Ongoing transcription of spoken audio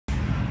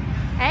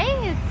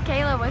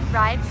Kayla with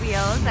RYD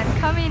Wheels. I'm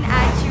coming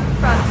at you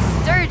from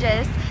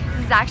Sturgis.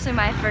 This is actually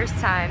my first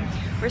time.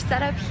 We're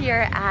set up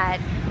here at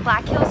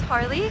Black Hills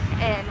Harley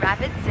in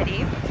Rapid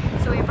City.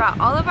 So we brought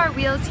all of our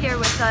wheels here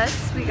with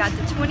us. We got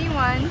the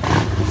 21s.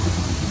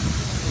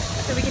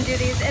 So we can do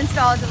these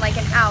installs in like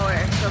an hour,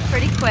 so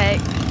pretty quick.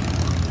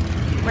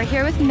 We're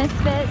here with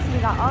Misfits. We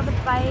got all the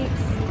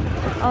bikes,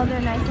 all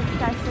their nice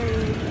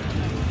accessories.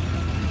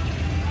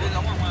 You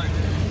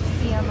can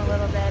see them a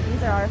little bit.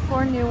 These are our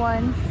 4 new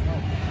ones.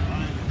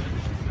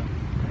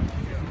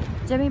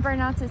 Jimmy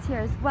Burnouts is here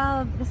as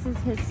well. This is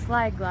his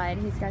slide glide.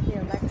 He's got the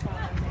Alexa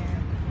on there.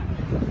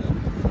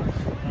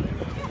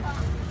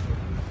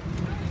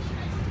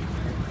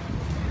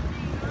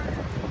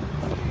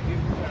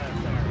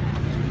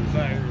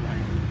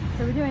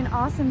 So we're doing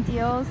awesome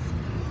deals.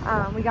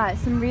 We got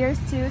some rears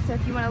too, so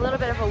if you want a little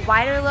bit of a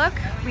wider look,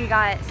 we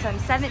got some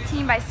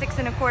 17 by 6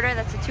 1/4,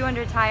 that's a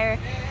 200 tire,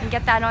 and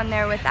get that on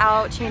there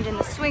without changing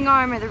the swing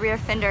arm or the rear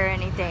fender or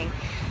anything.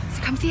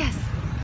 So come see us.